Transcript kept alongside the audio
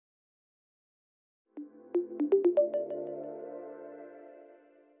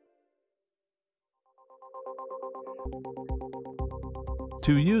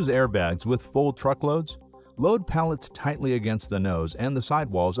To use airbags with full truckloads, load pallets tightly against the nose and the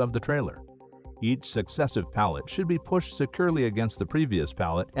sidewalls of the trailer. Each successive pallet should be pushed securely against the previous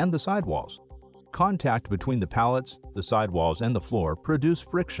pallet and the sidewalls. Contact between the pallets, the sidewalls, and the floor produce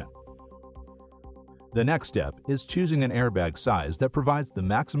friction. The next step is choosing an airbag size that provides the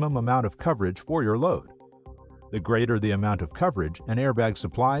maximum amount of coverage for your load. The greater the amount of coverage an airbag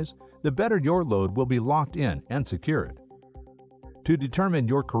supplies, the better your load will be locked in and secured. To determine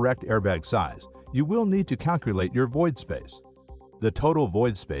your correct airbag size, you will need to calculate your void space. The total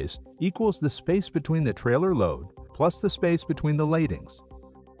void space equals the space between the trailer load plus the space between the ladings.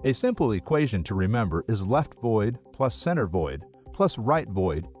 A simple equation to remember is left void plus center void plus right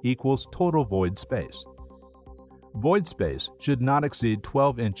void equals total void space. Void space should not exceed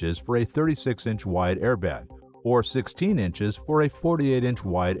 12 inches for a 36-inch wide airbag or 16 inches for a 48-inch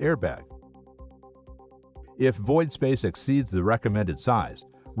wide airbag. If void space exceeds the recommended size,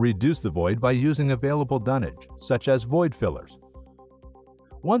 reduce the void by using available dunnage, such as void fillers.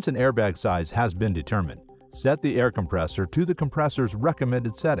 Once an airbag size has been determined, set the air compressor to the compressor's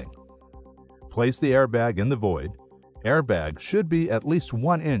recommended setting. Place the airbag in the void. Airbag should be at least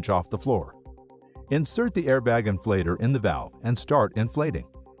 1 inch off the floor. Insert the airbag inflator in the valve and start inflating.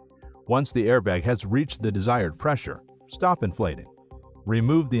 Once the airbag has reached the desired pressure, stop inflating.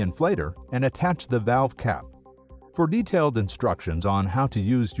 Remove the inflator and attach the valve cap. For detailed instructions on how to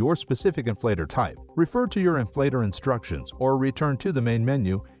use your specific inflator type, refer to your inflator instructions or return to the main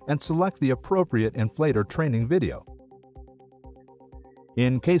menu and select the appropriate inflator training video.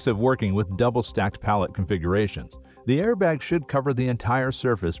 In case of working with double-stacked pallet configurations, the airbag should cover the entire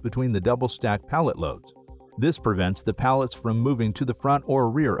surface between the double-stacked pallet loads. This prevents the pallets from moving to the front or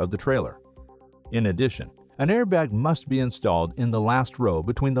rear of the trailer. In addition, an airbag must be installed in the last row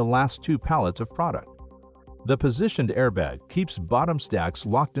between the last 2 pallets of product. The positioned airbag keeps bottom stacks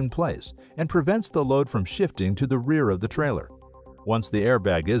locked in place and prevents the load from shifting to the rear of the trailer. Once the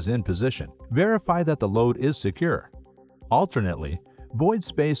airbag is in position, verify that the load is secure. Alternately, void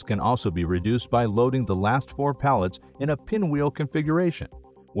space can also be reduced by loading the last 4 pallets in a pinwheel configuration.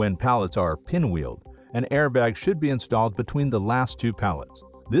 When pallets are pinwheeled, an airbag should be installed between the last 2 pallets.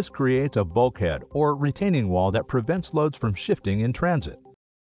 This creates a bulkhead or retaining wall that prevents loads from shifting in transit.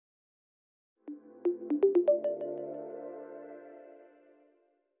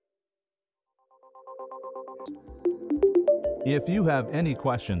 If you have any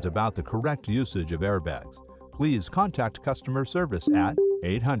questions about the correct usage of airbags, please contact customer service at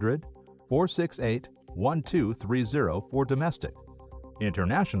 800-468-1230 for domestic.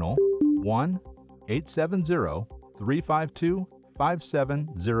 International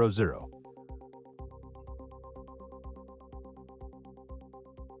 1-870-352-5700.